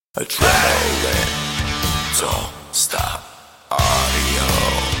Adrenaline, don't stop, audio,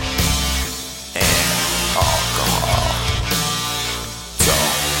 and alcohol.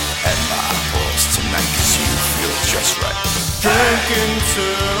 Don't add Bibles tonight cause you feel just right. Drinking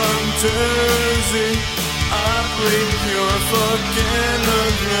till I'm dizzy, I breathe pure fucking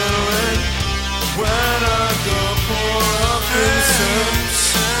adrenaline. When I go pour up in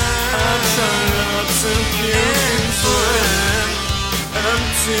sips, I try not to puke and swim.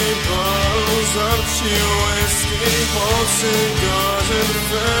 Empty bottles of cheap whiskey, whole cigars and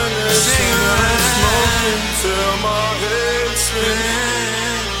finishing. I'm smoking till my head's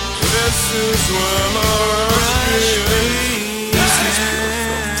spinning. This is where my rush begins. This is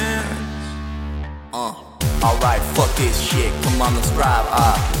pure filth. Alright, fuck this shit, come on let's drive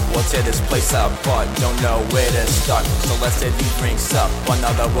up. We'll tear this place apart, don't know where to start. So let's set these drinks up,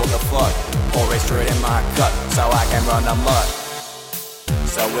 another roll of fuck. Pour it straight in my cup, so I can run amok.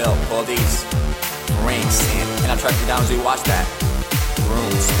 So we'll pour these drinks in, and I'll track you down as we watch that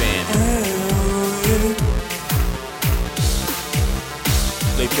room spin.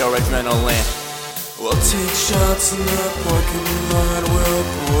 Leave your adrenaline. We'll take shots in the parking lot. We'll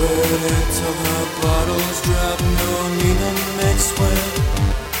pour it till the bottles drop. No need to mix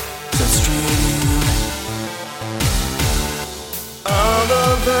with just straight. I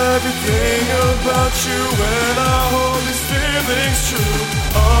love everything about you, and I hold these feelings true.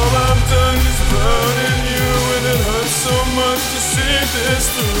 All I've done is burn in you, and it hurts so much to see this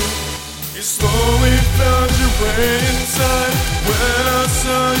through. You slowly found your way inside when I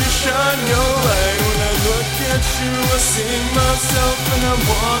saw you shine your light. When I look at you, I see myself, and I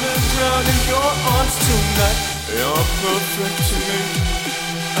wanna drown in your arms tonight. You're perfect to me,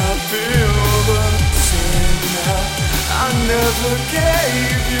 I feel the same now. I never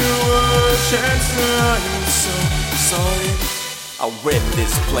gave you a chance, I'm so sorry. I'll rip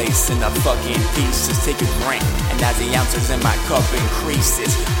this place into fucking pieces. Take a drink, and as the ounces in my cup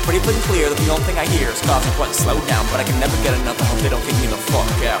increases, pretty fucking clear that the only thing I hear is causing quite a slow down. But I can never get enough, I hope they don't kick me the fuck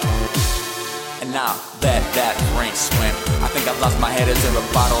out. And now let that drink swim. I think I've lost my head, is there a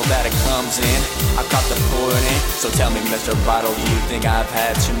bottle that it comes in? I caught the pouring in, so tell me Mr. Bottle, do you think I've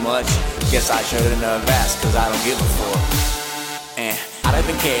had too much? Guess I shouldn't have asked, cause I don't give a fuck. I don't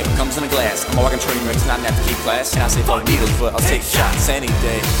even care if it comes in a glass. I'm a walking train wreck, and I don't have to keep class. And I say fuck needles, but I'll take shots any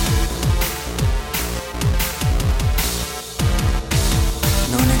day.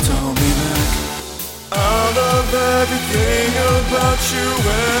 No need to hold me back. I love everything about you,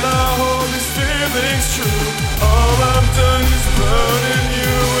 and I hold these feelings true. All I've done is burn in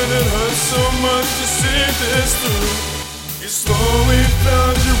you, and it hurts so much to see this through. You slowly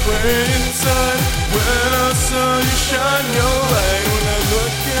found your way inside when I saw you shine your light. When I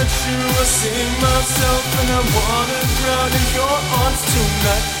look at you, I see myself, and I wanna drown in your arms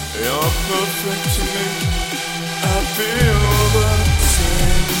tonight. You're perfect to me, I feel the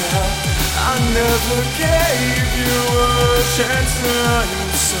same now. I never gave you a chance, I'm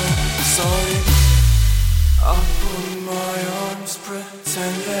so sorry. I put my arms,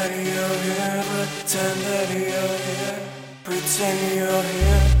 pretend that you're here, pretend that you're here, pretend you're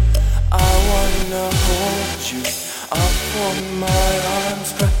here. I wanna hold you. I put my arms,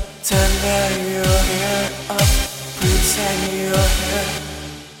 pretend that you're